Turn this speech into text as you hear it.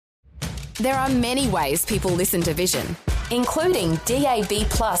There are many ways people listen to Vision, including DAB+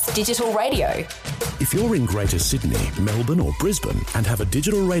 digital radio. If you're in Greater Sydney, Melbourne or Brisbane and have a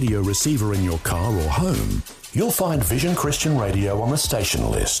digital radio receiver in your car or home, you'll find Vision Christian Radio on the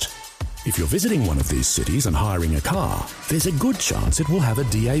station list. If you're visiting one of these cities and hiring a car, there's a good chance it will have a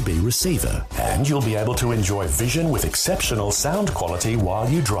DAB receiver, and you'll be able to enjoy Vision with exceptional sound quality while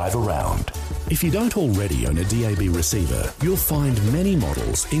you drive around. If you don't already own a DAB receiver, you'll find many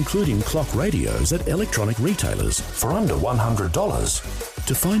models, including clock radios, at electronic retailers for under $100.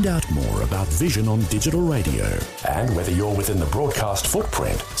 To find out more about Vision on digital radio and whether you're within the broadcast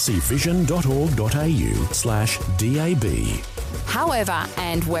footprint, see vision.org.au/DAB. However,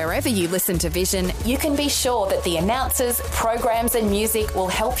 and wherever you listen to Vision, you can be sure that the announcers, programs and music will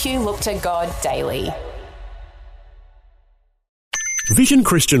help you look to God daily. Vision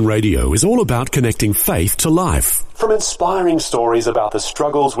Christian Radio is all about connecting faith to life. From inspiring stories about the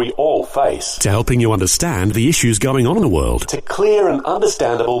struggles we all face, to helping you understand the issues going on in the world, to clear and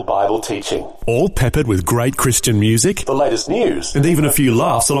understandable Bible teaching. All peppered with great Christian music, the latest news, and even a few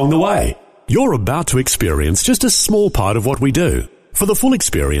laughs along the way. You're about to experience just a small part of what we do. For the full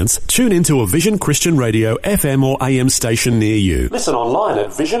experience, tune into a Vision Christian Radio FM or AM station near you. Listen online at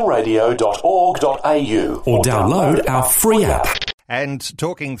visionradio.org.au or download our free app. And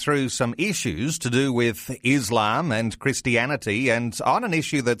talking through some issues to do with Islam and Christianity, and on an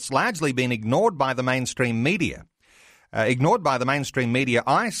issue that's largely been ignored by the mainstream media. I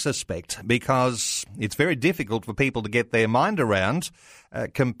suspect, because it's very difficult for people to get their mind around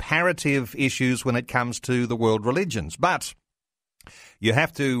comparative issues when it comes to the world religions. But you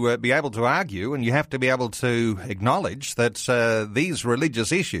have to be able to argue, and you have to be able to acknowledge that these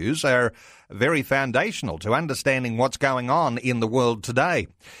religious issues are very foundational to understanding what's going on in the world today.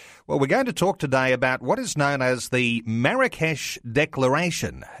 Well, we're going to talk today about what is known as the Marrakesh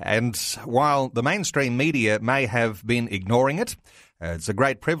Declaration. And while the mainstream media may have been ignoring it, it's a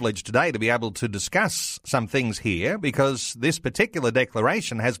great privilege today to be able to discuss some things here, because this particular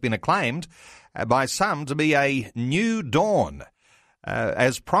declaration has been acclaimed by some to be a new dawn,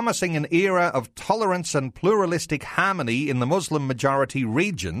 as promising an era of tolerance and pluralistic harmony in the Muslim-majority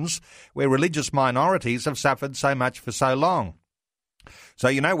regions where religious minorities have suffered so much for so long. So,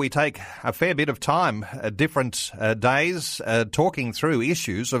 we take a fair bit of time, different days, talking through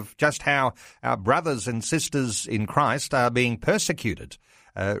issues of just how our brothers and sisters in Christ are being persecuted.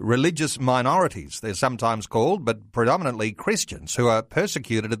 Religious minorities, they're sometimes called, but predominantly Christians, who are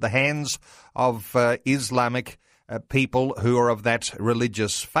persecuted at the hands of Islamic people who are of that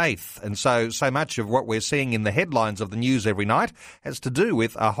religious faith. And so much of what we're seeing in the headlines of the news every night has to do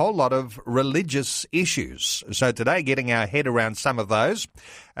with a whole lot of religious issues. So today, getting our head around some of those.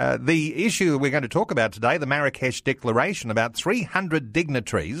 The issue we're going to talk about today, the Marrakesh Declaration, about 300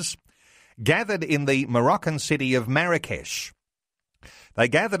 dignitaries gathered in the Moroccan city of Marrakesh. They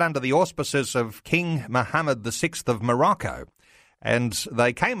gathered under the auspices of King Mohammed VI of Morocco. And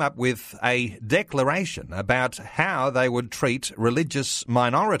they came up with a declaration about how they would treat religious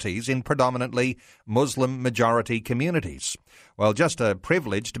minorities in predominantly Muslim-majority communities. Well, just a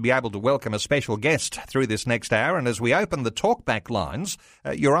privilege to be able to welcome a special guest through this next hour. And as we open the talkback lines,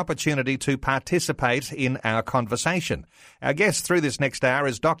 your opportunity to participate in our conversation. Our guest through this next hour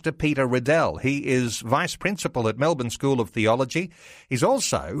is Dr. Peter Riddell. He is Vice Principal at Melbourne School of Theology. He's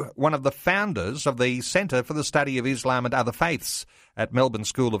also one of the founders of the Centre for the Study of Islam and Other Faiths at Melbourne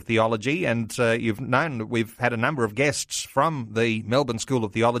School of Theology, and you've known we've had a number of guests from the Melbourne School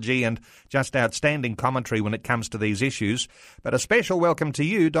of Theology and just outstanding commentary when it comes to these issues. But a special welcome to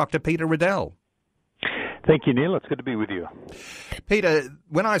you, Dr. Peter Riddell. Thank you, Neil. It's good to be with you. Peter,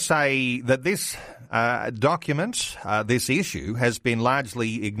 when I say that this document, this issue, has been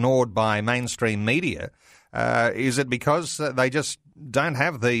largely ignored by mainstream media, is it because they just don't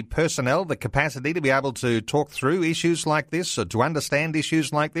have the personnel, the capacity to be able to talk through issues like this, or to understand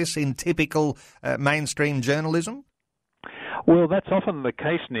issues like this in typical mainstream journalism? Well, that's often the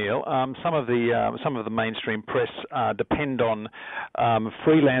case, Neil. Some of the mainstream press depend on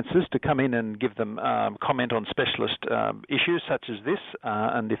freelancers to come in and give them comment on specialist issues such as this,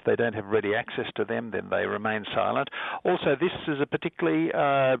 and if they don't have ready access to them, then they remain silent. Also, this is a particularly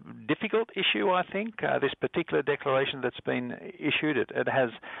difficult issue, I think. This particular declaration that's been issued, it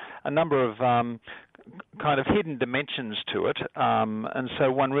has a number of kind of hidden dimensions to it, and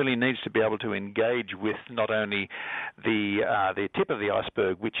so one really needs to be able to engage with not only the tip of the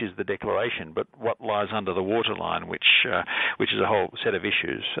iceberg, which is the declaration, but what lies under the waterline, which is a whole set of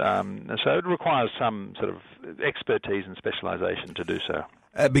issues. So it requires some sort of expertise and specialisation to do so.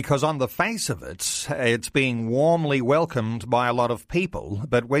 Because on the face of it, it's being warmly welcomed by a lot of people.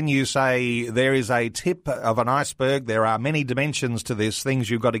 But when you say there is a tip of an iceberg, there are many dimensions to this, things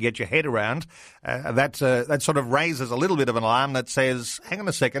you've got to get your head around, that sort of raises a little bit of an alarm that says, hang on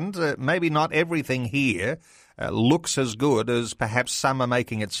a second, maybe not everything here looks as good as perhaps some are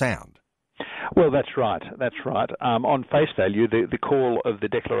making it sound. Well, that's right. On face value, the call of the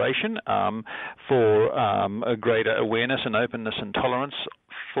Declaration for a greater awareness and openness and tolerance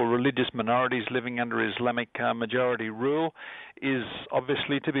for religious minorities living under Islamic majority rule is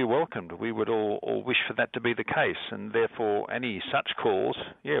obviously to be welcomed. We would all wish for that to be the case, and therefore any such calls,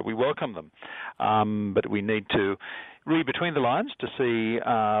 we welcome them. But we need to read between the lines to see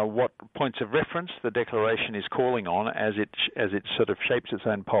what points of reference the Declaration is calling on as it sort of shapes its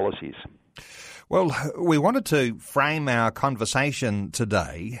own policies. Well, we wanted to frame our conversation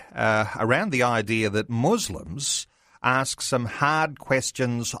today around the idea that Muslims ask some hard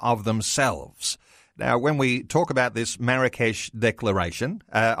questions of themselves. Now, when we talk about this Marrakesh Declaration,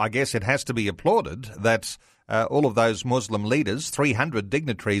 I guess it has to be applauded that all of those Muslim leaders, 300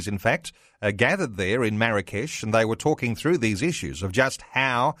 dignitaries in fact, gathered there in Marrakesh, and they were talking through these issues of just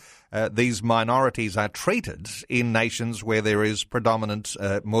how these minorities are treated in nations where there is predominant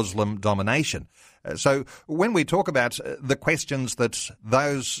Muslim domination. So when we talk about the questions that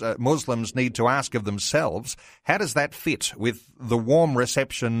those Muslims need to ask of themselves, how does that fit with the warm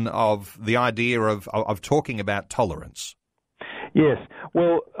reception of the idea of talking about tolerance? Yes,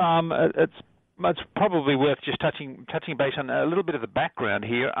 well, it's probably worth just touching base on a little bit of the background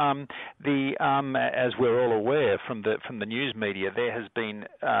here. As we're all aware from the news media, there has been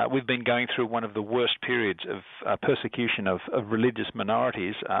we've been going through one of the worst periods of persecution of religious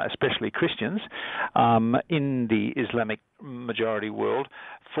minorities, especially Christians, in the Islamic majority world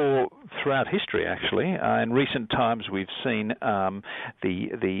throughout history. Actually, in recent times, we've seen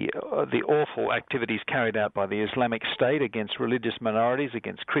the awful activities carried out by the Islamic State against religious minorities,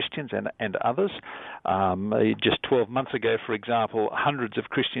 against Christians and others. Just 12 months ago, for example, hundreds of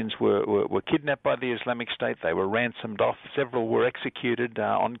Christians were kidnapped by the Islamic State. They were ransomed off. Several were executed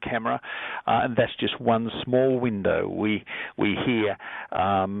on camera, and that's just one small window. We hear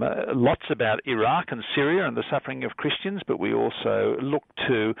lots about Iraq and Syria and the suffering of Christians, but we also look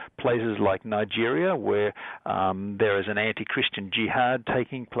to places like Nigeria, where there is an anti-Christian jihad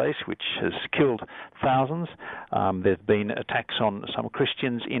taking place, which has killed thousands. There have been attacks on some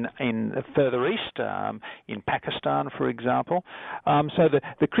Christians in further east, in Pakistan, for example. So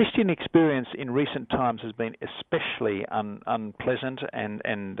the Christian experience in recent times has been especially unpleasant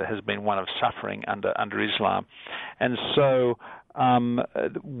and has been one of suffering under Islam. And so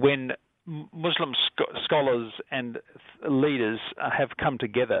when Muslim scholars and leaders have come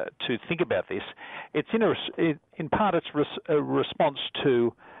together to think about this, it's in part a response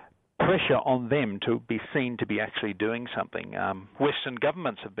to pressure on them to be seen to be actually doing something. Western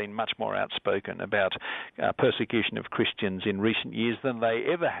governments have been much more outspoken about persecution of Christians in recent years than they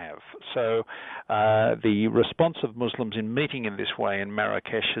ever have. So the response of Muslims in meeting in this way in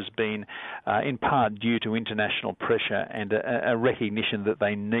Marrakesh has been in part due to international pressure and a recognition that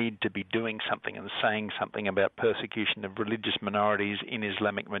they need to be doing something and saying something about persecution of religious minorities in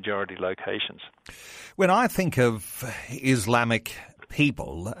Islamic majority locations. When I think of Islamic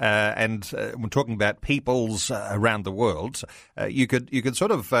people, and we're talking about peoples around the world, you could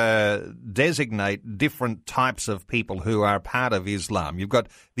sort of designate different types of people who are part of Islam. You've got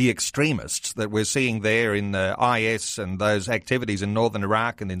the extremists that we're seeing there in IS and those activities in northern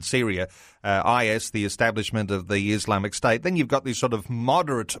Iraq and in Syria. IS, the establishment of the Islamic State. Then you've got these sort of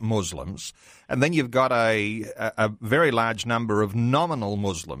moderate Muslims, and then you've got a very large number of nominal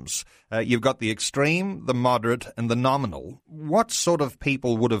Muslims. You've got the extreme, the moderate, and the nominal. What sort of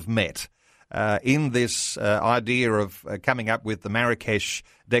people would have met in this idea of coming up with the Marrakesh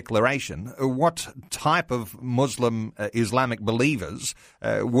Declaration? What type of Muslim Islamic believers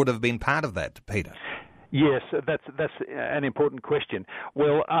would have been part of that, Peter? Yes, that's an important question.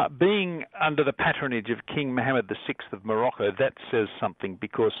 Well, being under the patronage of King Mohammed VI of Morocco, that says something,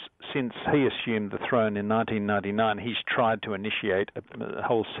 because since he assumed the throne in 1999, he's tried to initiate a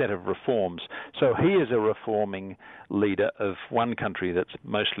whole set of reforms. So he is a reforming leader of one country that's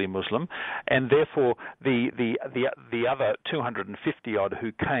mostly Muslim, and therefore the other 250 odd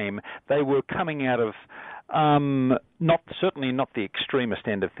who came, they were coming out of certainly not the extremist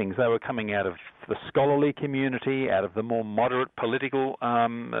end of things. They were coming out of the scholarly community, out of the more moderate political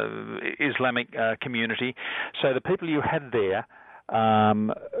Islamic community. So the people you had there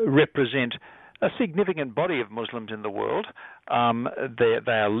represent a significant body of Muslims in the world.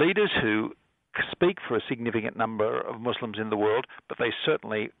 They are leaders who speak for a significant number of Muslims in the world, but they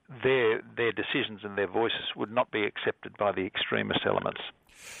certainly, their decisions and their voices would not be accepted by the extremist elements.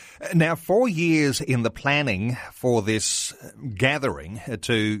 Now, 4 years in the planning for this gathering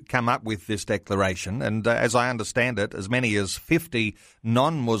to come up with this declaration, and as I understand it, as many as 50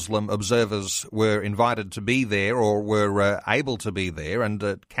 non-Muslim observers were invited to be there or were able to be there,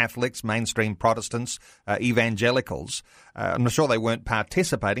 and Catholics, mainstream Protestants, evangelicals. I'm not sure they weren't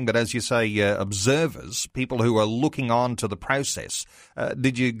participating, but as you say, observers, people who are looking on to the process.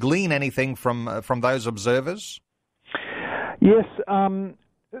 Did you glean anything from those observers? Yes.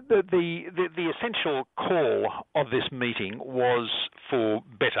 The essential call of this meeting was for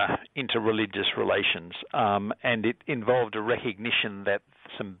better interreligious relations, and it involved a recognition that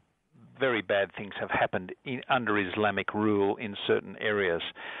some very bad things have happened under Islamic rule in certain areas.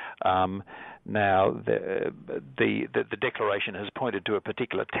 Now, the declaration has pointed to a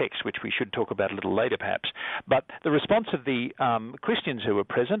particular text, which we should talk about a little later, perhaps. But the response of the Christians who were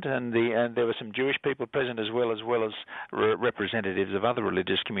present, and there were some Jewish people present as well as representatives of other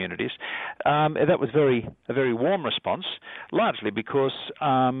religious communities, that was a very warm response, largely because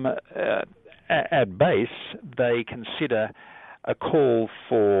at base they consider a call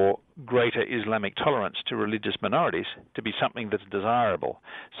for greater Islamic tolerance to religious minorities to be something that's desirable.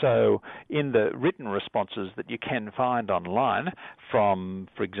 So in the written responses that you can find online from,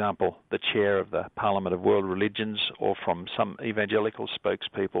 for example, the chair of the Parliament of World Religions, or from some evangelical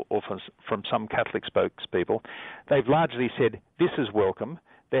spokespeople, or from some Catholic spokespeople, they've largely said this is welcome.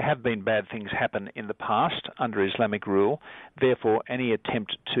 There have been bad things happen in the past under Islamic rule. Therefore, any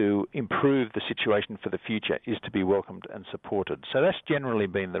attempt to improve the situation for the future is to be welcomed and supported. So that's generally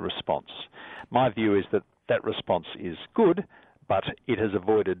been the response. My view is that response is good, but it has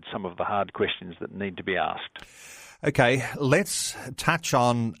avoided some of the hard questions that need to be asked. Okay, let's touch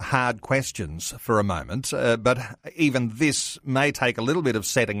on hard questions for a moment, but even this may take a little bit of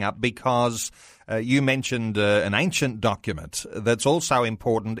setting up because you mentioned an ancient document that's also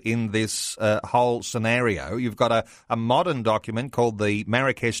important in this whole scenario. You've got a modern document called the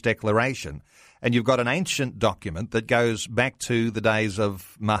Marrakesh Declaration, and you've got an ancient document that goes back to the days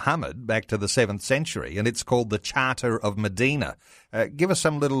of Muhammad, back to the 7th century, and it's called the Charter of Medina. Give us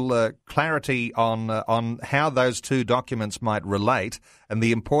some little clarity on how those two documents might relate and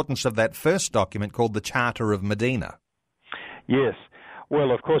the importance of that first document called the Charter of Medina. Yes.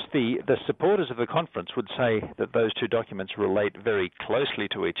 Well, of course, the supporters of the conference would say that those two documents relate very closely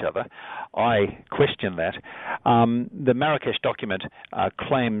to each other. I question that. The Marrakesh document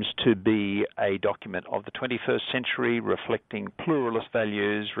claims to be a document of the 21st century, reflecting pluralist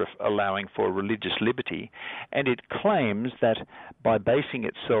values, allowing for religious liberty, and it claims that by basing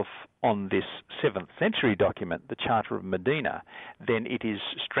itself on this 7th century document, the Charter of Medina, then it is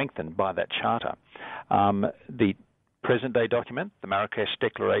strengthened by that charter. The present-day document, the Marrakesh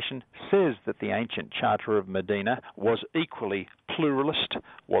Declaration, says that the ancient Charter of Medina was equally pluralist,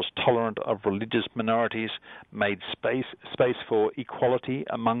 was tolerant of religious minorities, made space for equality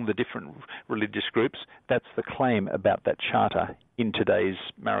among the different religious groups. That's the claim about that charter in today's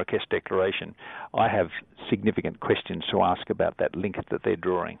Marrakesh Declaration. I have significant questions to ask about that link that they're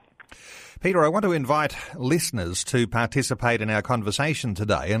drawing. Peter, I want to invite listeners to participate in our conversation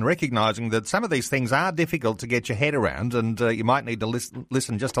today, and recognising that some of these things are difficult to get your head around, and you might need to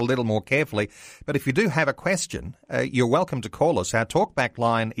listen just a little more carefully. But if you do have a question, you're welcome to call us. Our talkback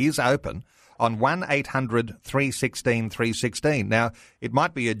line is open on 1-800 316 316. Now, it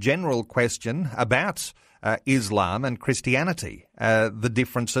might be a general question about Islam and Christianity, the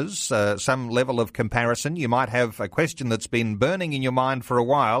differences, some level of comparison. You might have a question that's been burning in your mind for a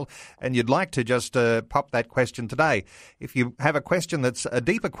while and you'd like to just pop that question today. If you have a question that's a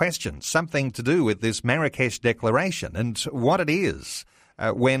deeper question, something to do with this Marrakesh Declaration and what it is,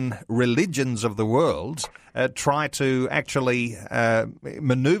 when religions of the world try to actually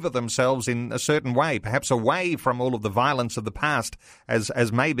maneuver themselves in a certain way, perhaps away from all of the violence of the past,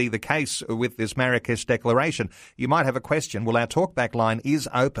 as may be the case with this Marrakesh Declaration. You might have a question. Well, our talkback line is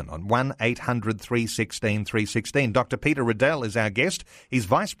open on 1-800 316 316. Dr. Peter Riddell is our guest. He's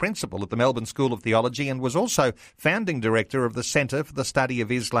Vice Principal at the Melbourne School of Theology and was also Founding Director of the Centre for the Study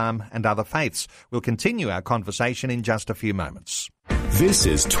of Islam and Other Faiths. We'll continue our conversation in just a few moments. This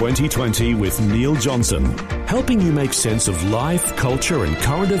is 2020 with Neil Johnson, helping you make sense of life, culture and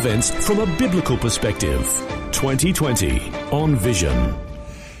current events from a biblical perspective. 2020 on Vision.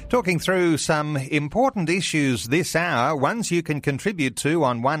 Talking through some important issues this hour, ones you can contribute to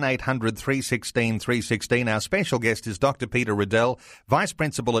on 1-800 316 316. Our special guest is Dr. Peter Riddell, Vice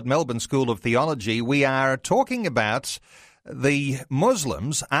Principal at Melbourne School of Theology. We are talking about the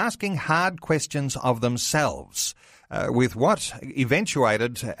Muslims asking hard questions of themselves, with what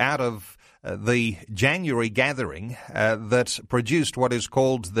eventuated out of the January gathering that produced what is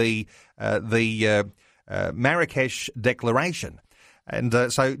called the Marrakesh Declaration.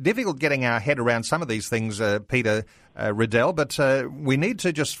 And so difficult getting our head around some of these things, Peter Riddell, but we need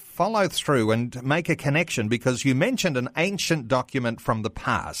to just follow through and make a connection, because you mentioned an ancient document from the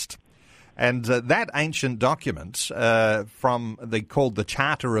past. And that ancient document called the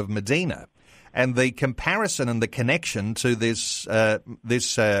Charter of Medina, and the comparison and the connection to this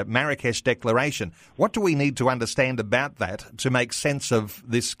Marrakesh Declaration. What do we need to understand about that to make sense of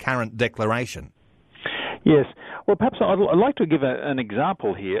this current declaration? Yes. Well, perhaps I'd like to give an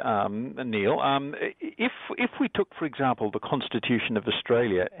example here, Neil. If we took, for example, the Constitution of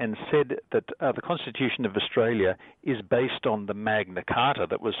Australia and said that the Constitution of Australia is based on the Magna Carta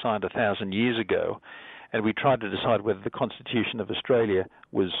that was signed 1,000 years ago, and we tried to decide whether the Constitution of Australia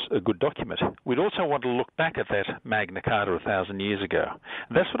was a good document, we'd also want to look back at that Magna Carta 1,000 years ago.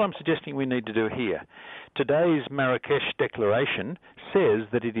 And that's what I'm suggesting we need to do here. Today's Marrakesh Declaration says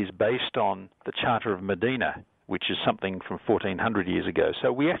that it is based on the Charter of Medina, which is something from 1,400 years ago.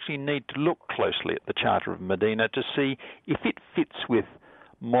 So we actually need to look closely at the Charter of Medina to see if it fits with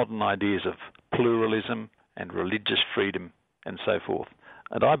modern ideas of pluralism and religious freedom and so forth.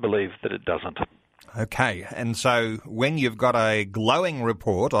 And I believe that it doesn't. Okay, and so when you've got a glowing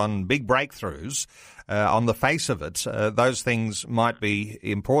report on big breakthroughs, on the face of it, those things might be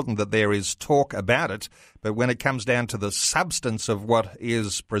important that there is talk about it, but when it comes down to the substance of what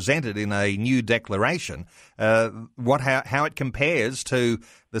is presented in a new declaration, how it compares to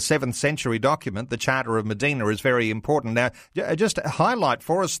the 7th century document, the Charter of Medina, is very important. Now, just highlight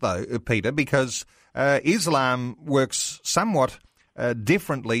for us, though, Peter, because Islam works somewhat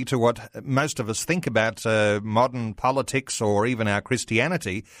differently to what most of us think about modern politics or even our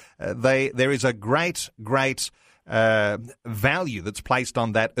Christianity. There is a great value that's placed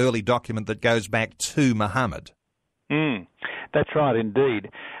on that early document that goes back to Muhammad. That's right, indeed.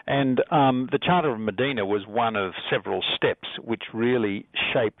 And the Charter of Medina was one of several steps which really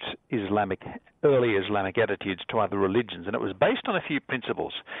shaped early Islamic attitudes to other religions, and it was based on a few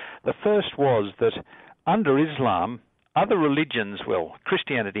principles. The first was that under Islam, other religions, well,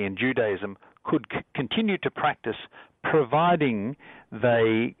 Christianity and Judaism, could continue to practice providing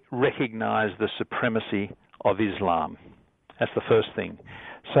they recognize the supremacy of Islam. That's the first thing.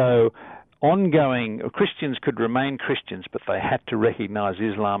 So Christians could remain Christians, but they had to recognize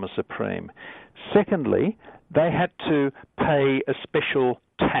Islam as supreme. Secondly, they had to pay a special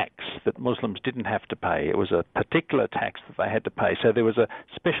tax that Muslims didn't have to pay. It was a particular tax that they had to pay. So there was a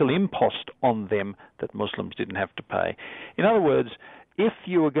special impost on them that Muslims didn't have to pay. In other words, if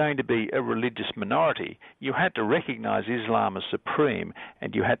you were going to be a religious minority, you had to recognize Islam as supreme,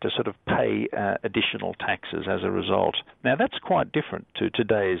 and you had to sort of pay additional taxes as a result. Now, that's quite different to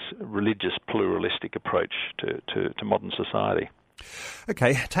today's religious pluralistic approach to modern society.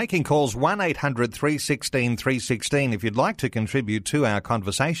 Okay, taking calls 1-800-316-316 if you'd like to contribute to our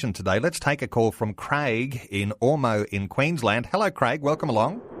conversation today. Let's take a call from Craig in Ormeau in Queensland. Hello, Craig. Welcome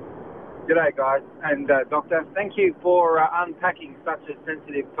along. G'day, guys. And, Doctor, thank you for unpacking such a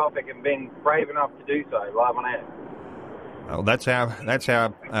sensitive topic and being brave enough to do so live on air. Well, that's our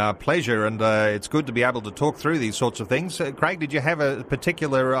pleasure, and it's good to be able to talk through these sorts of things. Craig, did you have a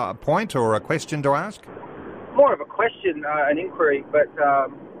particular point or a question to ask? More of a question, an inquiry, but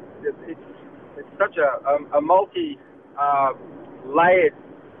it's such a multi-layered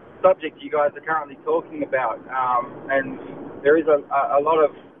subject you guys are currently talking about, and there is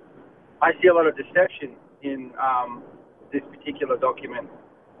I see a lot of deception in this particular document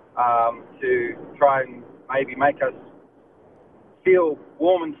to try and maybe make us feel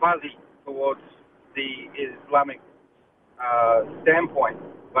warm and fuzzy towards the Islamic standpoint,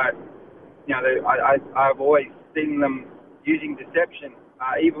 but you know, I've always seen them using deception,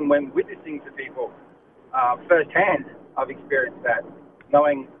 even when witnessing to people firsthand. I've experienced that,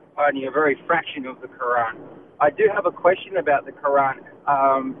 knowing only a very fraction of the Quran. I do have a question about the Quran,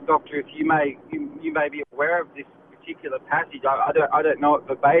 Doctor. If you may be aware of this particular passage. I don't know it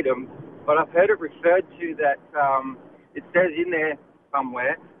verbatim, but I've heard it referred to that it says in there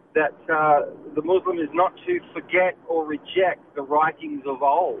somewhere that the Muslim is not to forget or reject the writings of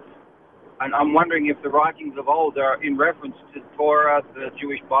old. And I'm wondering if the writings of old are in reference to Torah, the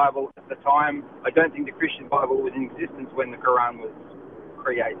Jewish Bible at the time. I don't think the Christian Bible was in existence when the Quran was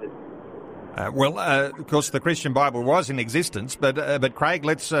created. Of course, the Christian Bible was in existence, but Craig,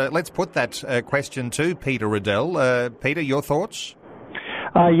 let's put that question to Peter Riddell. Peter, your thoughts?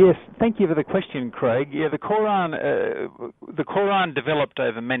 Yes, thank you for the question, Craig. Yeah, the Quran developed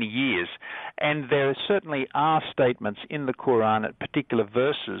over many years, and there certainly are statements in the Quran at particular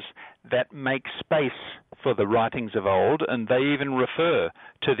verses that make space for the writings of old, and they even refer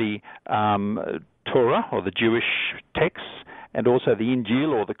to the Torah, or the Jewish texts, and also the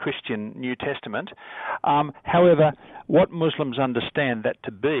Injil, or the Christian New Testament. However, what Muslims understand that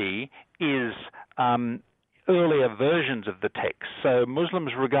to be is earlier versions of the text. So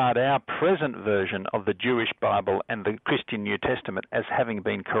Muslims regard our present version of the Jewish Bible and the Christian New Testament as having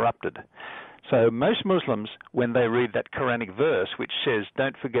been corrupted. So most Muslims, when they read that Quranic verse which says,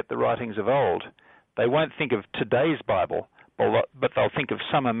 "Don't forget the writings of old," they won't think of today's Bible, but they'll think of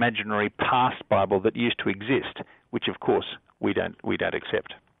some imaginary past Bible that used to exist, which of course we don't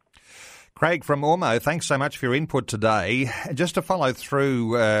accept. Craig from Ormeau, thanks so much for your input today. Just to follow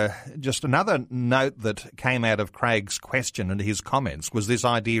through, just another note that came out of Craig's question and his comments was this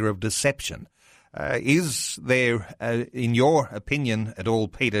idea of deception. Is there, in your opinion at all,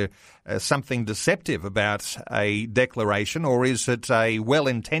 Peter, something deceptive about a declaration, or is it a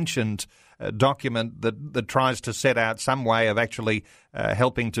well-intentioned document that tries to set out some way of actually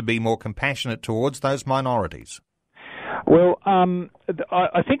helping to be more compassionate towards those minorities? Well,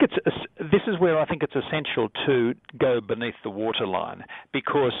 I think this is where I think it's essential to go beneath the waterline,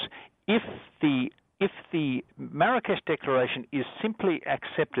 because if the Marrakesh Declaration is simply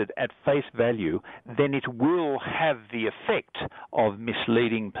accepted at face value, then it will have the effect of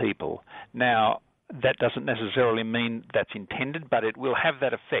misleading people. Now, that doesn't necessarily mean that's intended, but it will have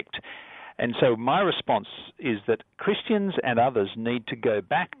that effect. And so my response is that Christians and others need to go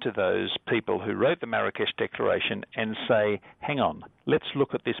back to those people who wrote the Marrakesh Declaration and say, hang on, let's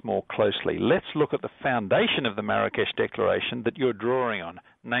look at this more closely. Let's look at the foundation of the Marrakesh Declaration that you're drawing on,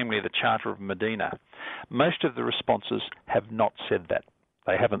 namely the Charter of Medina. Most of the responses have not said that.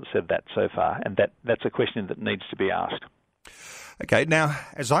 They haven't said that so far, and that's a question that needs to be asked. Okay, now,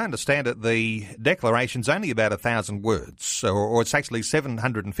 as I understand it, the declaration's only about 1,000 words, or it's actually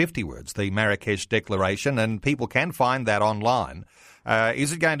 750 words, the Marrakesh Declaration, and people can find that online.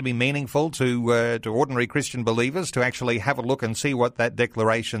 Is it going to be meaningful to ordinary Christian believers to actually have a look and see what that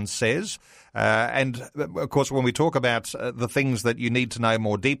declaration says? And, of course, when we talk about the things that you need to know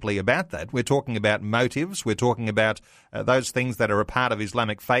more deeply about that, we're talking about motives, we're talking about those things that are a part of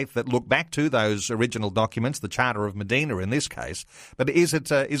Islamic faith that look back to those original documents, the Charter of Medina in this case. But is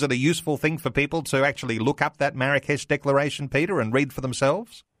it a useful thing for people to actually look up that Marrakesh Declaration, Peter, and read for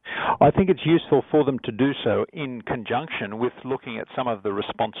themselves? I think it's useful for them to do so in conjunction with looking at some of the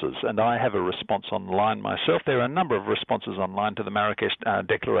responses, and I have a response online myself. There are a number of responses online to the Marrakesh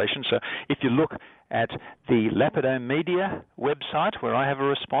Declaration, so if you look at the Lapido Media website, where I have a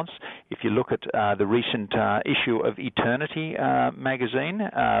response, if you look at the recent issue of Eternity magazine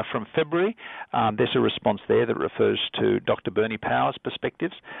from February, there's a response there that refers to Dr. Bernie Power's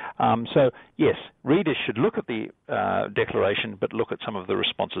perspectives. So, yes, readers should look at the declaration, but look at some of the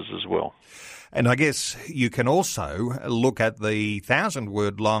responses as well. And I guess you can also look at the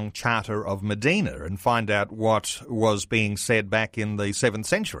 1,000-word-long Charter of Medina and find out what was being said back in the 7th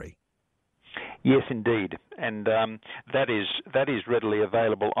century. Yes, indeed, and that is readily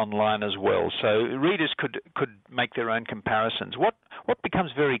available online as well. So readers could make their own comparisons. What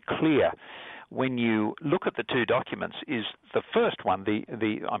becomes very clear when you look at the two documents is the first one,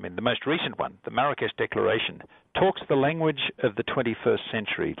 the most recent one, the Marrakesh Declaration, talks the language of the 21st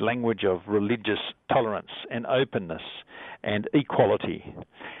century, language of religious tolerance and openness and equality.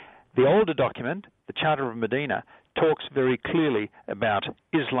 The older document, the Charter of Medina, talks very clearly about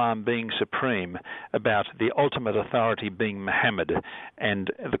Islam being supreme, about the ultimate authority being Muhammad and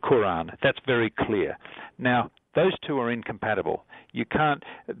the Quran. That's very clear. Now, those two are incompatible. You can't.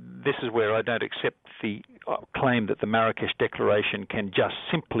 This is where I don't accept the claim that the Marrakesh Declaration can just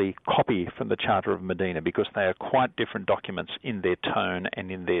simply copy from the Charter of Medina, because they are quite different documents in their tone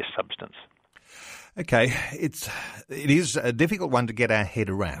and in their substance. Okay, it is a difficult one to get our head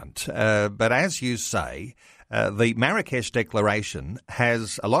around, but as you say, the Marrakesh Declaration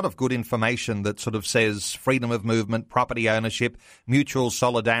has a lot of good information that sort of says freedom of movement, property ownership, mutual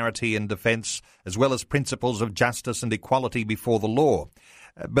solidarity and defence, as well as principles of justice and equality before the law.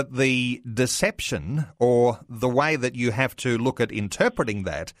 But the deception, or the way that you have to look at interpreting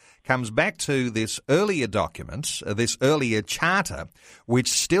that, comes back to this earlier document, this earlier charter, which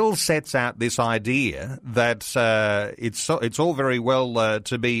still sets out this idea that it's all very well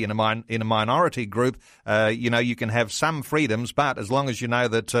to be in a minority group. You can have some freedoms, but as long as you know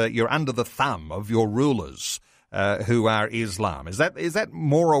that you're under the thumb of your rulers, who are Islam. Is that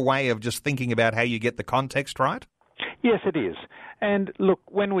more a way of just thinking about how you get the context right? Yes, it is. And look,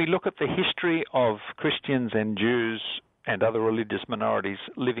 when we look at the history of Christians and Jews and other religious minorities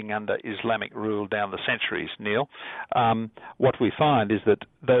living under Islamic rule down the centuries, Neil, what we find is that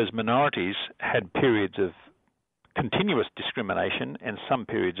those minorities had periods of continuous discrimination and some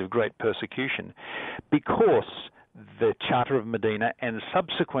periods of great persecution because the Charter of Medina and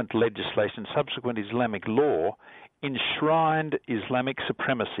subsequent legislation, subsequent Islamic law, enshrined Islamic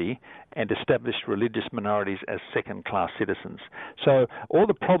supremacy and established religious minorities as second-class citizens. So all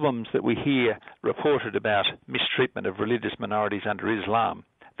the problems that we hear reported about mistreatment of religious minorities under Islam,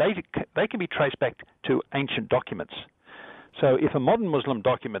 they can be traced back to ancient documents. So if a modern Muslim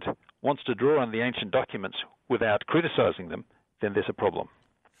document wants to draw on the ancient documents without criticising them, then there's a problem.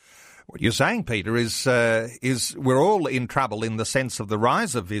 What you're saying, Peter, is we're all in trouble in the sense of the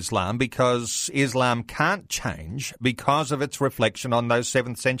rise of Islam because Islam can't change because of its reflection on those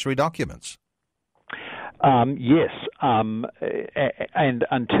 7th century documents. Yes, and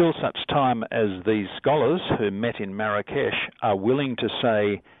until such time as these scholars who met in Marrakesh are willing to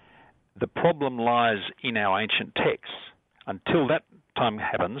say the problem lies in our ancient texts, until that time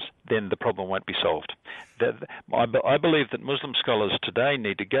happens, then the problem won't be solved. I believe that Muslim scholars today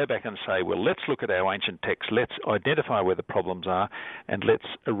need to go back and say, well, let's look at our ancient texts, let's identify where the problems are, and let's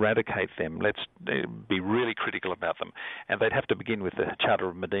eradicate them. Let's be really critical about them. And they'd have to begin with the Charter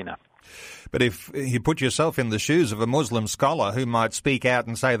of Medina. But if you put yourself in the shoes of a Muslim scholar who might speak out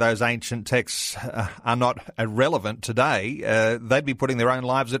and say those ancient texts are not relevant today, they'd be putting their own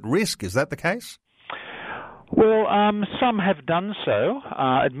lives at risk. Is that the case? Well, some have done so.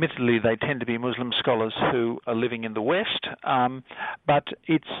 Admittedly, they tend to be Muslim scholars who are living in the West, but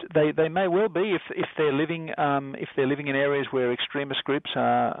they may well be if they're living in areas where extremist groups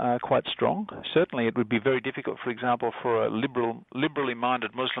are quite strong. Certainly, it would be very difficult, for example, for a liberally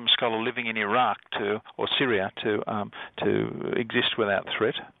minded Muslim scholar living in Iraq or Syria to exist without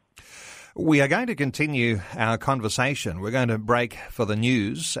threat. We are going to continue our conversation. We're going to break for the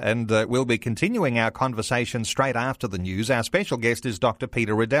news, and we'll be continuing our conversation straight after the news. Our special guest is Dr.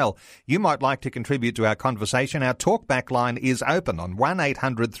 Peter Riddell. You might like to contribute to our conversation. Our talkback line is open on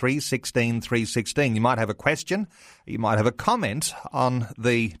 1-800 316 316. You might have a question. You might have a comment on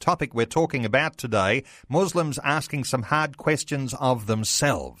the topic we're talking about today, Muslims asking some hard questions of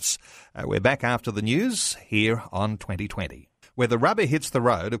themselves. We're back after the news here on 2020. Where the rubber hits the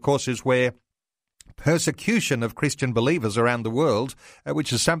road, of course, is where persecution of Christian believers around the world,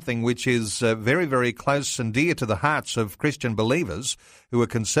 which is something which is very, very close and dear to the hearts of Christian believers who are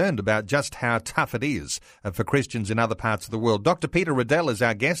concerned about just how tough it is for Christians in other parts of the world. Dr. Peter Riddell is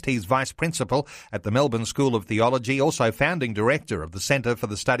our guest. He's Vice Principal at the Melbourne School of Theology, also Founding Director of the Centre for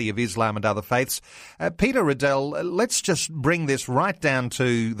the Study of Islam and Other Faiths. Peter Riddell, let's just bring this right down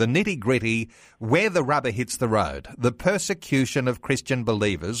to the nitty-gritty, where the rubber hits the road. The persecution of Christian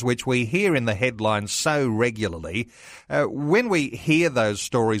believers, which we hear in the headlines so regularly. When we hear those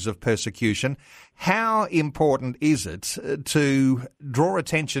stories of persecution, how important is it to draw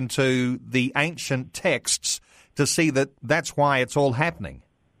attention to the ancient texts to see that that's why it's all happening?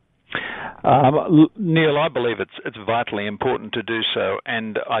 Neil, I believe it's vitally important to do so,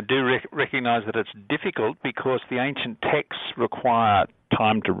 and I do recognise that it's difficult because the ancient texts require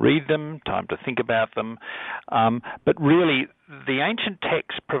time to read them, time to think about them, but really the ancient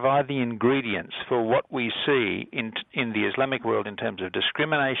texts provide the ingredients for what we see in the Islamic world in terms of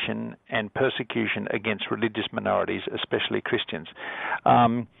discrimination and persecution against religious minorities, especially Christians.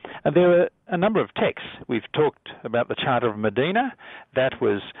 And there are a number of texts. We've talked about the Charter of Medina. That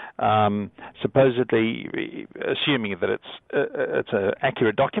was supposedly, assuming that it's an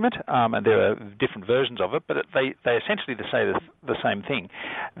accurate document, and there are different versions of it, but they essentially say the same thing.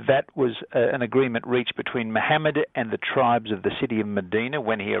 That was an agreement reached between Muhammad and the tribes of the city of Medina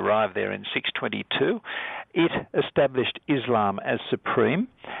when he arrived there in 622. It established Islam as supreme,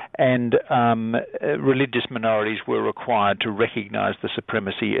 and religious minorities were required to recognize the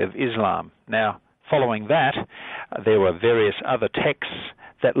supremacy of Islam. Now, following that, there were various other texts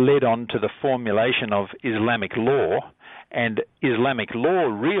that led on to the formulation of Islamic law, and Islamic law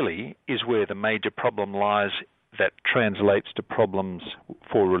really is where the major problem lies that translates to problems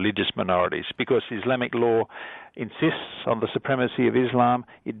for religious minorities, because Islamic law insists on the supremacy of Islam.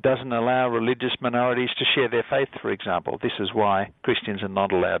 It doesn't allow religious minorities to share their faith, for example. This is why Christians are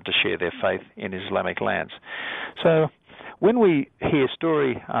not allowed to share their faith in Islamic lands. So when we hear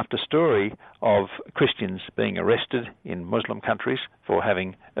story after story of Christians being arrested in Muslim countries for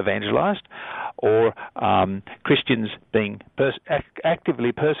having evangelized, or Christians being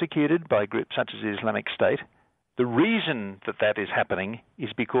actively persecuted by groups such as the Islamic State, the reason that is happening is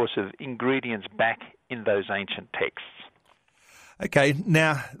because of ingredients back in those ancient texts. Okay,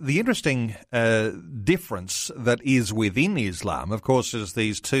 now the interesting difference that is within Islam, of course, is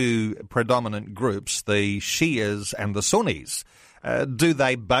these two predominant groups, the Shias and the Sunnis. Do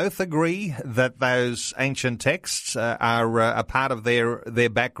they both agree that those ancient texts are a part of their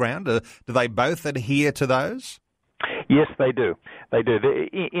background? Do they both adhere to those? Yes, they do. They do.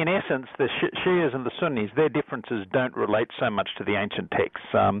 In essence, the Shias and the Sunnis, their differences don't relate so much to the ancient texts.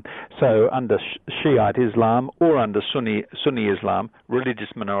 So under Shiite Islam or under Sunni Islam, religious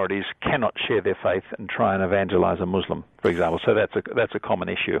minorities cannot share their faith and try and evangelize a Muslim, for example. So that's a common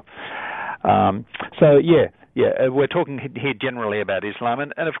issue. We're talking here generally about Islam.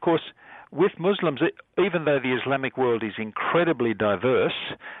 And of course, with Muslims, even though the Islamic world is incredibly diverse,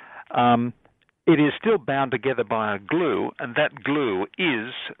 it is still bound together by a glue, and that glue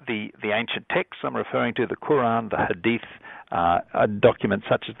is the ancient texts I'm referring to, the Quran, the Hadith, documents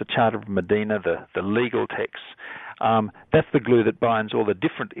such as the Charter of Medina, the legal texts. That's the glue that binds all the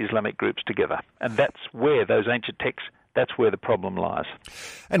different Islamic groups together, and that's where those ancient texts, that's where the problem lies.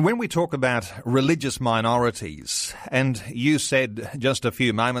 And when we talk about religious minorities, and you said just a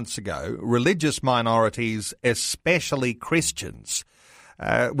few moments ago, religious minorities, especially Christians,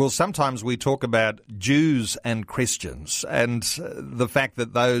 well, sometimes we talk about Jews and Christians and the fact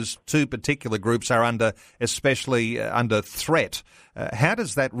that those two particular groups are especially under threat. How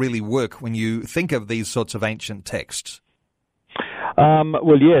does that really work when you think of these sorts of ancient texts?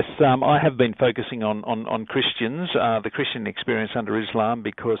 Yes, I have been focusing on Christians, the Christian experience under Islam,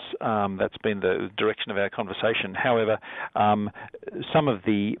 because that's been the direction of our conversation. However, some of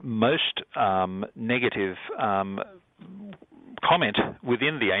the most negative comment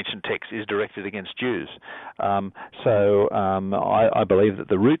within the ancient text is directed against Jews. I believe that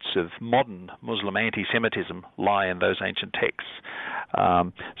the roots of modern Muslim anti-Semitism lie in those ancient texts.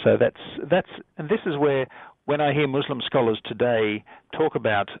 And this is where, when I hear Muslim scholars today talk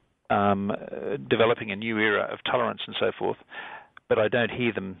about developing a new era of tolerance and so forth, but I don't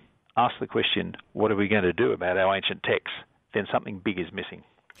hear them ask the question, what are we going to do about our ancient texts? Then something big is missing.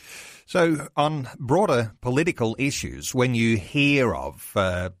 So on broader political issues, when you hear of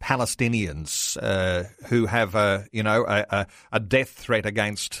Palestinians who have a death threat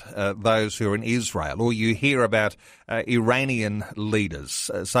against those who are in Israel, or you hear about Iranian leaders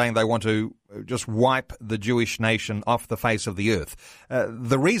saying they want to just wipe the Jewish nation off the face of the earth,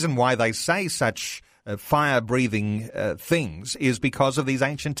 the reason why they say such fire-breathing things is because of these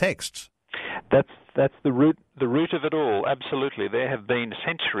ancient texts. That's the root of it all. Absolutely, there have been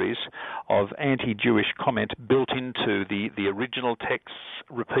centuries of anti-Jewish comment built into the original texts,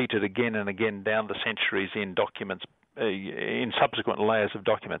 repeated again and again down the centuries in documents, in subsequent layers of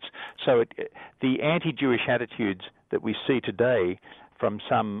documents. So the anti-Jewish attitudes that we see today from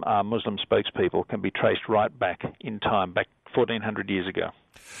some Muslim spokespeople can be traced right back in time, back 1,400 years ago.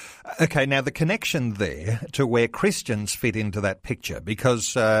 Okay, now the connection there to where Christians fit into that picture,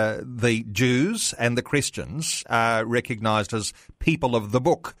 because the Jews and the Christians are recognised as people of the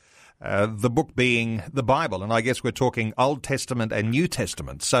book being the Bible, and I guess we're talking Old Testament and New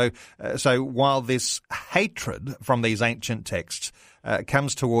Testament. So while this hatred from these ancient texts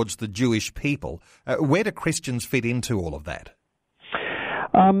comes towards the Jewish people, where do Christians fit into all of that?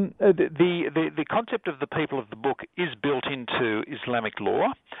 The concept of the people of the book is built into Islamic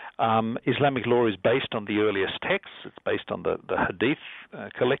law. Islamic law is based on the earliest texts. It's based on the Hadith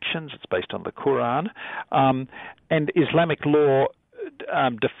collections. It's based on the Quran. And Islamic law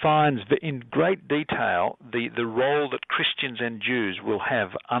defines in great detail the role that Christians and Jews will have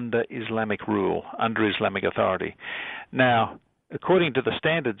under Islamic rule, under Islamic authority. Now, according to the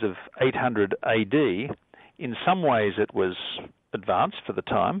standards of 800 AD, in some ways it was advanced for the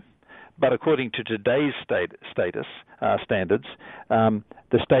time, but according to today's standards,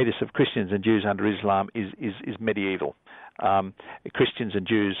 the status of Christians and Jews under Islam is medieval. Christians and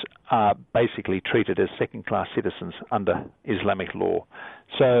Jews are basically treated as second-class citizens under Islamic law.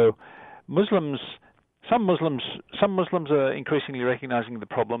 So some Muslims are increasingly recognizing the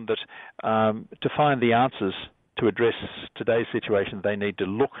problem that to find the answers to address today's situation, they need to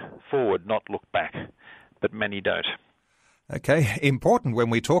look forward, not look back, but many don't. Okay, important when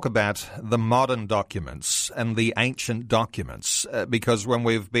we talk about the modern documents and the ancient documents, because when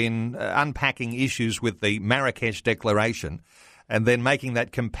we've been unpacking issues with the Marrakesh Declaration and then making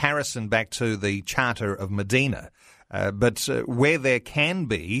that comparison back to the Charter of Medina, But where there can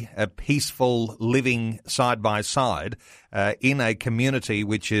be a peaceful living side by side in a community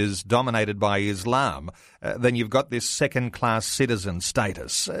which is dominated by Islam, then you've got this second-class citizen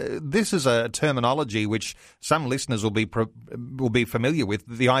status. This is a terminology which some listeners will be familiar with,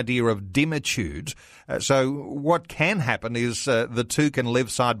 the idea of dimitude. So what can happen is the two can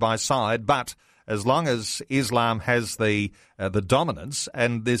live side by side, but as long as Islam has the dominance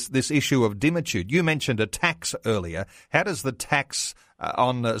and this issue of dimitude. You mentioned a tax earlier. How does the tax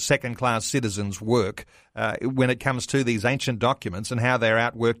on second-class citizens work when it comes to these ancient documents and how they're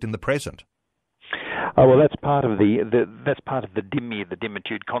outworked in the present? Oh, well, that's part of the dhimmi, the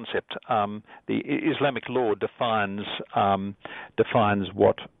dimitude concept. The Islamic law defines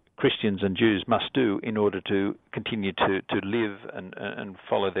what Christians and Jews must do in order to continue to live and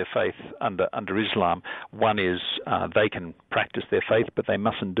follow their faith under Islam. One is they can practice their faith, but they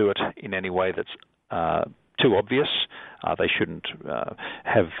mustn't do it in any way that's too obvious. They shouldn't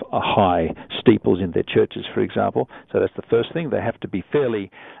have high steeples in their churches, for example. So that's the first thing. They have to be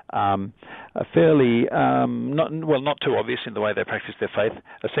not too obvious in the way they practice their faith.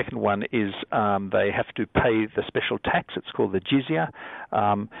 A second one is they have to pay the special tax. It's called the jizya.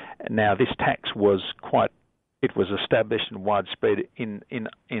 Now, this tax was established and widespread in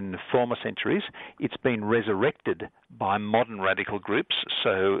former centuries. It's been resurrected by modern radical groups.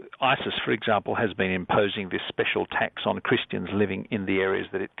 So ISIS, for example, has been imposing this special tax on Christians living in the areas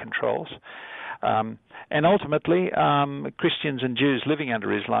that it controls. And ultimately, Christians and Jews living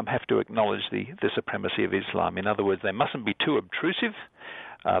under Islam have to acknowledge the supremacy of Islam. In other words, they mustn't be too obtrusive.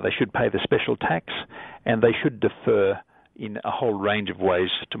 They should pay the special tax, and they should defer in a whole range of ways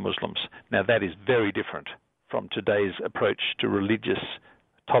to Muslims. Now, that is very different from today's approach to religious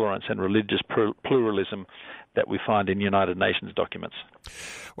tolerance and religious pluralism that we find in United Nations documents.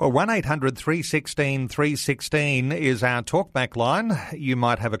 Well, 1-800-316-316 is our talkback line. You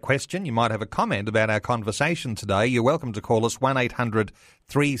might have a question, you might have a comment about our conversation today. You're welcome to call us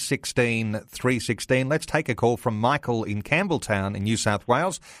 1-800-316-316. Let's take a call from Michael in Campbelltown in New South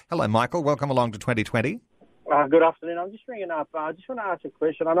Wales. Hello, Michael. Welcome along to 2020. Good afternoon. I'm just ringing up. I just want to ask a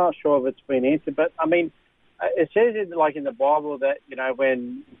question. I'm not sure if it's been answered, but I mean, it says in the Bible that,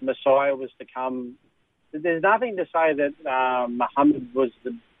 when Messiah was to come, there's nothing to say that Muhammad was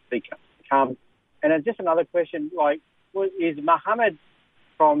to come. And it's just another question, is Muhammad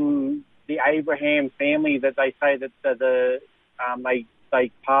from the Abraham family that they say that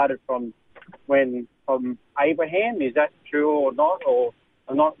they parted from Abraham? Is that true or not? Or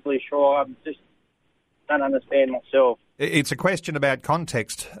I'm not really sure. I'm just don't understand myself. It's a question about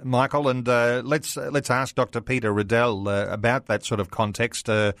context, Michael, and let's ask Dr. Peter Riddell about that sort of context,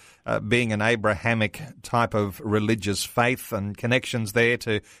 being an Abrahamic type of religious faith and connections there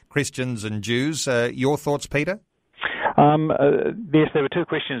to Christians and Jews. Your thoughts, Peter? Yes, there were two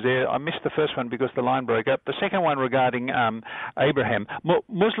questions there. I missed the first one because the line broke up. The second one regarding Abraham.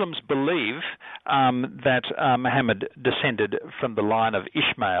 Muslims believe that Muhammad descended from the line of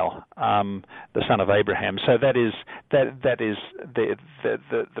Ishmael, the son of Abraham. So that is the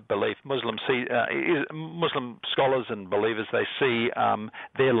belief. Muslim scholars and believers, they see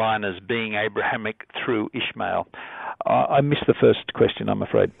their line as being Abrahamic through Ishmael. I missed the first question, I'm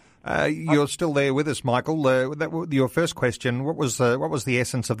afraid. You're still there with us, Michael. Your first question, what was the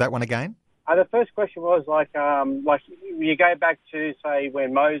essence of that one again? The first question was you go back to say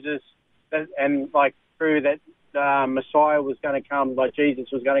when Moses and through that Messiah was going to come, Jesus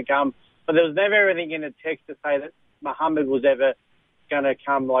was going to come, but there was never anything in the text to say that Muhammad was ever going to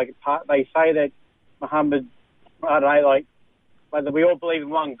come. They say that Muhammad, I don't know, whether we all believe in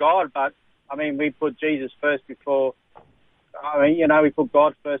one God, but I mean we put Jesus first before. We put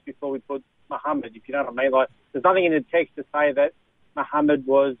God first before we put Muhammad, if you know what I mean. There's nothing in the text to say that Muhammad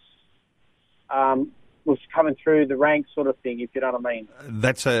was coming through the ranks sort of thing, if you know what I mean.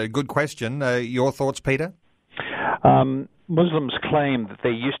 That's a good question. Your thoughts, Peter? Muslims claim that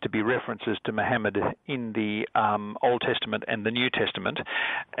there used to be references to Muhammad in the Old Testament and the New Testament,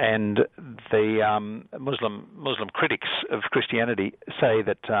 and the Muslim critics of Christianity say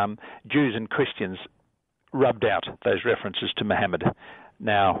that Jews and Christians rubbed out those references to Muhammad.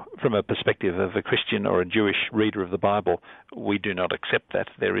 Now, from a perspective of a Christian or a Jewish reader of the Bible, we do not accept that.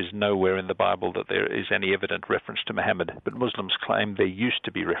 There is nowhere in the Bible that there is any evident reference to Muhammad, but Muslims claim there used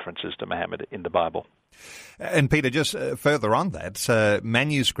to be references to Muhammad in the Bible. And Peter, just further on that,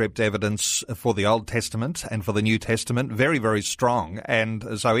 manuscript evidence for the Old Testament and for the New Testament, very, very strong.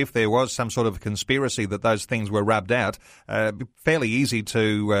 And so if there was some sort of conspiracy that those things were rubbed out, fairly easy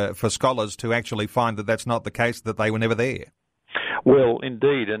for scholars to actually find that that's not the case, that they were never there. Well,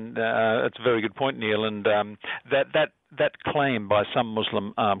 indeed, and it's a very good point, Neil, and that claim by some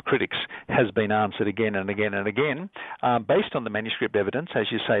Muslim critics has been answered again and again and again, based on the manuscript evidence.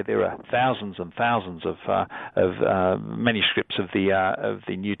 As you say, there are thousands and thousands of manuscripts of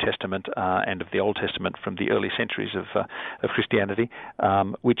the New Testament and of the Old Testament from the early centuries of Christianity,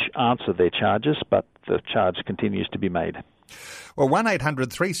 which answer their charges, but the charge continues to be made. Well,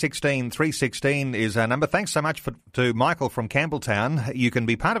 1-800-316-316 is our number. Thanks so much to Michael from Campbelltown. You can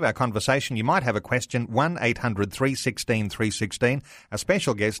be part of our conversation. You might have a question. 1-800-316-316. Our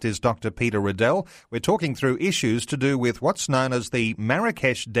special guest is Dr. Peter Riddell. We're talking through issues to do with what's known as the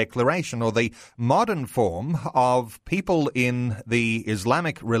Marrakesh Declaration, or the modern form of people in the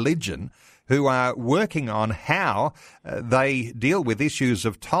Islamic religion who are working on how they deal with issues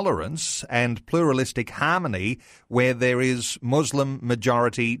of tolerance and pluralistic harmony where there is Muslim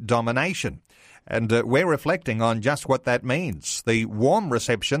majority domination. And we're reflecting on just what that means, the warm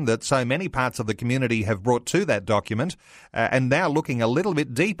reception that so many parts of the community have brought to that document, and now looking a little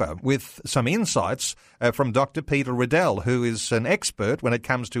bit deeper with some insights from Dr. Peter Riddell, who is an expert when it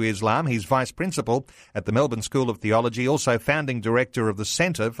comes to Islam. He's Vice Principal at the Melbourne School of Theology, also Founding Director of the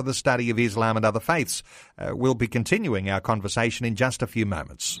Centre for the Study of Islam and Other Faiths. We'll be continuing our conversation in just a few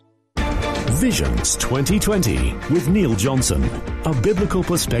moments. Visions 2020 with Neil Johnson. A biblical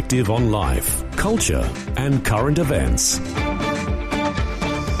perspective on life, culture and current events.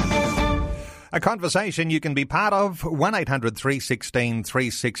 A conversation you can be part of,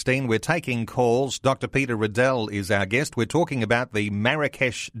 1-800-316-316. We're taking calls. Dr. Peter Riddell is our guest. We're talking about the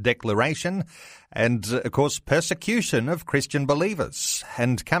Marrakesh Declaration and, of course, persecution of Christian believers,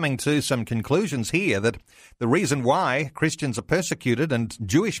 and coming to some conclusions here that the reason why Christians are persecuted and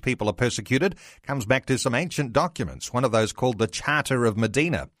Jewish people are persecuted comes back to some ancient documents, one of those called the Charter of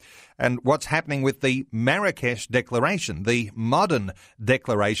Medina. And what's happening with the Marrakesh Declaration, the modern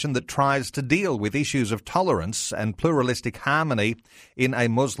declaration that tries to deal with issues of tolerance and pluralistic harmony in a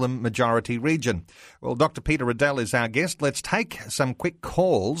Muslim majority region. Well, Dr. Peter Riddell is our guest. Let's take some quick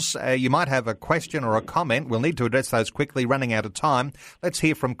calls. You might have a question or a comment. We'll need to address those quickly, running out of time. Let's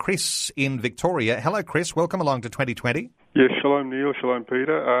hear from Chris in Victoria. Hello, Chris. Welcome along to 2020. Yes, shalom, Neil. Shalom,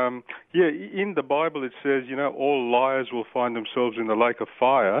 Peter. In the Bible it says, all liars will find themselves in the lake of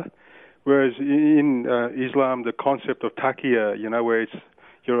fire. Whereas in Islam, the concept of taqiyya, where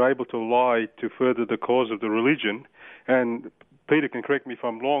you're able to lie to further the cause of the religion. And Peter can correct me if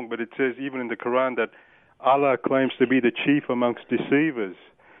I'm wrong, but it says even in the Quran that Allah claims to be the chief amongst deceivers.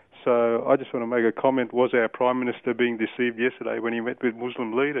 So I just want to make a comment. Was our Prime Minister being deceived yesterday when he met with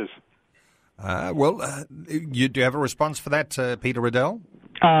Muslim leaders? You do have a response for that, Peter Riddell?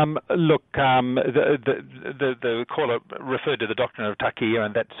 Look, the caller referred to the doctrine of taqiyya,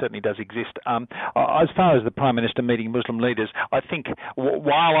 and that certainly does exist. As far as the Prime Minister meeting Muslim leaders, I think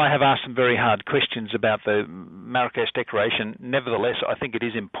while I have asked some very hard questions about the Marrakesh Declaration, nevertheless, I think it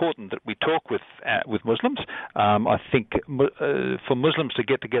is important that we talk with Muslims. I think for Muslims to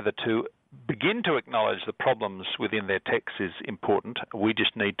get together to begin to acknowledge the problems within their texts is important. We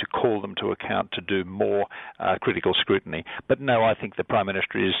just need to call them to account to do more critical scrutiny. But no, I think the Prime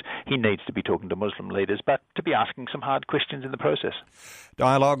Minister he needs to be talking to Muslim leaders, but to be asking some hard questions in the process.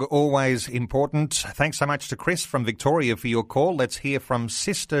 Dialogue always important. Thanks so much to Chris from Victoria for your call. Let's hear from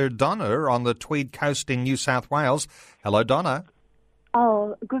Sister Donna on the Tweed Coast in New South Wales. Hello, Donna.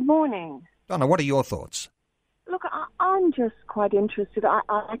 Oh, good morning. Donna, what are your thoughts? Look, I'm just quite interested. I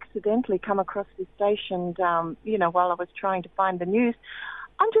accidentally come across this station, while I was trying to find the news.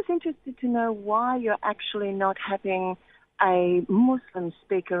 I'm just interested to know why you're actually not having a Muslim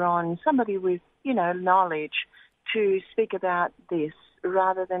speaker on, somebody with, knowledge to speak about this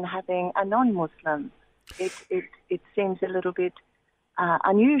rather than having a non-Muslim. It seems a little bit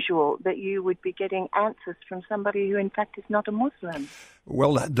unusual that you would be getting answers from somebody who in fact is not a Muslim.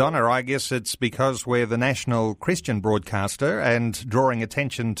 Well, Donna, I guess it's because we're the national Christian broadcaster, and drawing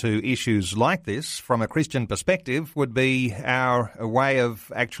attention to issues like this from a Christian perspective would be our way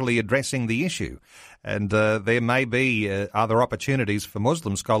of actually addressing the issue. And there may be other opportunities for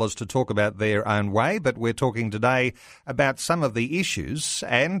Muslim scholars to talk about their own way, but we're talking today about some of the issues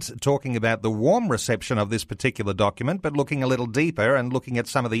and talking about the warm reception of this particular document, but looking a little deeper and looking at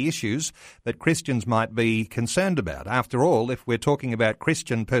some of the issues that Christians might be concerned about. After all, if we're talking about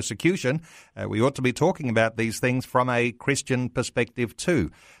Christian persecution, we ought to be talking about these things from a Christian perspective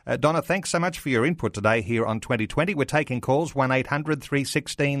too. Donna, thanks so much for your input today here on 2020. We're taking calls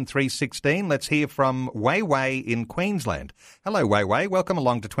 1-800-316-316. Let's hear from Wei Wei in Queensland. Hello, Wei Wei. Welcome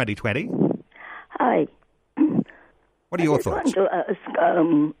along to 2020. Hi. What are your thoughts? I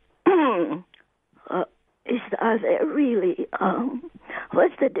want to ask, are there really,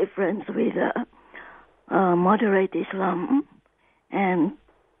 what's the difference with moderate Islam and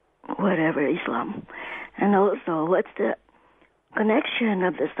whatever Islam? And also, what's the connection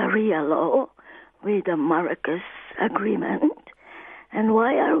of the Sharia law with the Marrakesh Agreement? And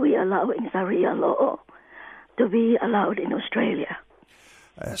why are we allowing Sharia law to be allowed in Australia?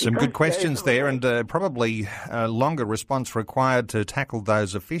 Some good questions there, and probably a longer response required to tackle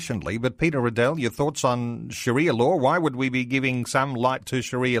those efficiently. But Peter Riddell, your thoughts on Sharia law? Why would we be giving some light to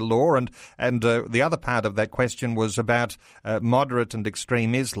Sharia law? And the other part of that question was about moderate and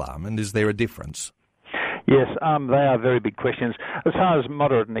extreme Islam, and is there a difference? Yes, they are very big questions. As far as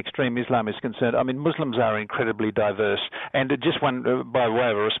moderate and extreme Islam is concerned, I mean, Muslims are incredibly diverse. And just one, by way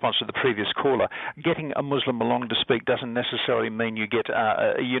of a response to the previous caller, getting a Muslim along to speak doesn't necessarily mean you get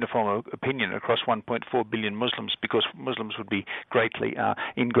a uniform opinion across 1.4 billion Muslims, because Muslims would be greatly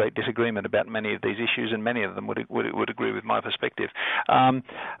in great disagreement about many of these issues, and many of them would agree with my perspective.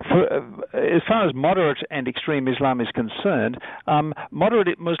 As far as moderate and extreme Islam is concerned,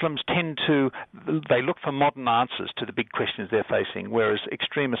 moderate Muslims they look for modern answers to the big questions they're facing, whereas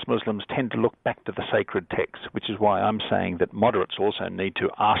extremist Muslims tend to look back to the sacred text, which is why I'm saying that moderates also need to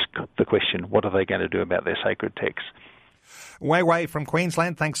ask the question, what are they going to do about their sacred texts? Wei from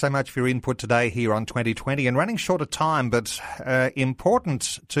Queensland, thanks so much for your input today here on 2020. And running short of time, but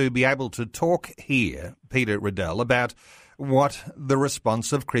important to be able to talk here, Peter Riddell, about what the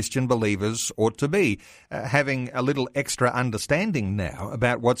response of Christian believers ought to be. Having a little extra understanding now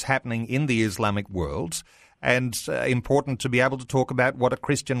about what's happening in the Islamic world, and important to be able to talk about what a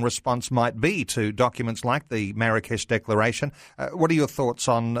Christian response might be to documents like the Marrakesh Declaration. What are your thoughts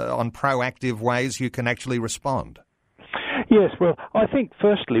on proactive ways you can actually respond? Yes, well, I think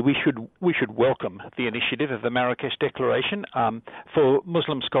firstly we should welcome the initiative of the Marrakesh Declaration. For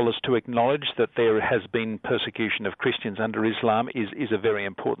Muslim scholars to acknowledge that there has been persecution of Christians under Islam is a very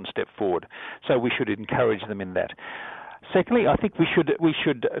important step forward. So we should encourage them in that. Secondly, I think we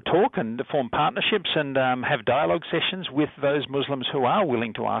should talk and form partnerships and have dialogue sessions with those Muslims who are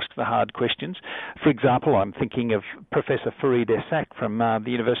willing to ask the hard questions. For example, I'm thinking of Professor Farid Essak from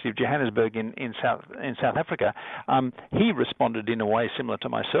the University of Johannesburg in South Africa. He responded in a way similar to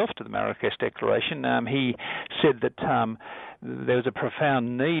myself to the Marrakesh Declaration. He said that there's a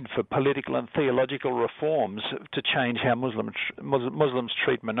profound need for political and theological reforms to change how Muslims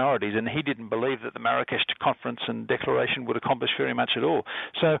treat minorities, and he didn't believe that the Marrakesh Conference and Declaration would accomplish very much at all.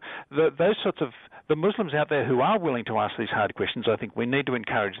 So those sorts of the Muslims out there who are willing to ask these hard questions, I think we need to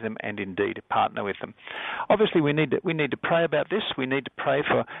encourage them and indeed partner with them. Obviously, we need to pray about this. We need to pray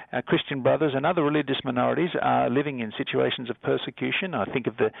for our Christian brothers and other religious minorities living in situations of persecution. I think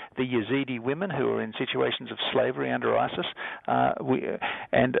of the Yazidi women who are in situations of slavery under ISIS,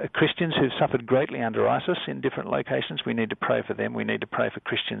 and Christians who've suffered greatly under ISIS in different locations. We need to pray for them. We need to pray for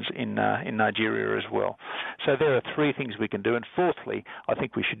Christians in Nigeria as well. So there are three things we can do. And fourthly, I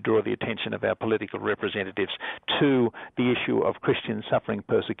think we should draw the attention of our political representatives to the issue of Christians suffering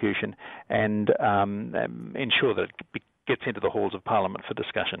persecution and ensure that it gets into the halls of Parliament for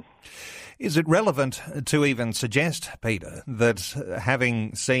discussion. Is it relevant to even suggest, Peter, that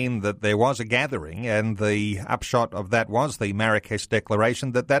having seen that there was a gathering and the upshot of that was the Marrakesh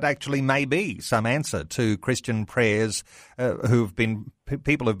Declaration, that actually may be some answer to Christian prayers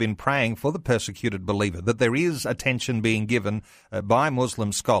people have been praying for the persecuted believer, that there is attention being given by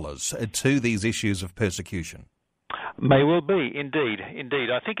Muslim scholars to these issues of persecution? May well be, indeed.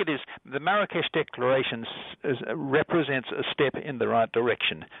 I think it is. The Marrakesh Declaration represents a step in the right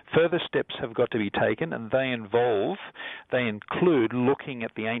direction. Further steps have got to be taken, and they include looking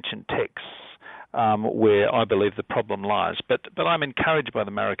at the ancient texts, where I believe the problem lies. But I'm encouraged by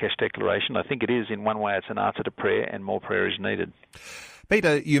the Marrakesh Declaration. I think it is, in one way, it's an answer to prayer, and more prayer is needed.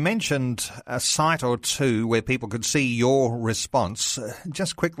 Peter, you mentioned a site or two where people could see your response.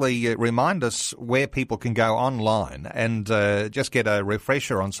 Just quickly remind us where people can go online and just get a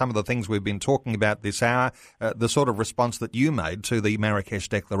refresher on some of the things we've been talking about this hour, the sort of response that you made to the Marrakesh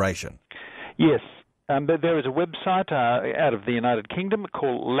Declaration. Yes. There is a website out of the United Kingdom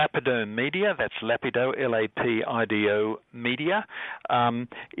called Lapido Media. That's Lapido, Lapido Media.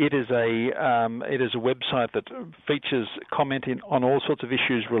 It is a website that features commenting on all sorts of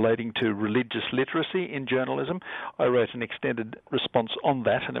issues relating to religious literacy in journalism. I wrote an extended response on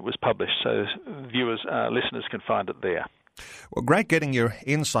that, and it was published, so listeners can find it there. Well, great getting your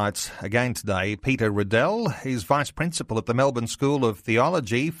insights again today. Peter Riddell, he's Vice Principal at the Melbourne School of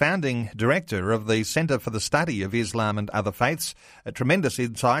Theology, Founding Director of the Centre for the Study of Islam and Other Faiths. Tremendous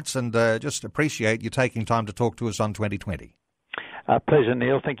insights, and just appreciate you taking time to talk to us on 2020. Pleasure,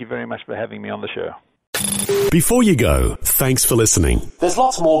 Neil. Thank you very much for having me on the show. Before you go, thanks for listening. There's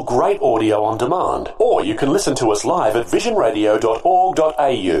lots more great audio on demand, or you can listen to us live at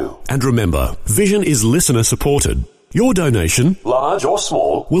visionradio.org.au. And remember, Vision is listener supported. Your donation, large or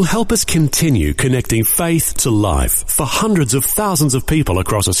small, will help us continue connecting faith to life for hundreds of thousands of people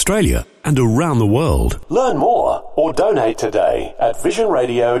across Australia and around the world. Learn more or donate today at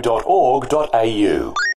visionradio.org.au.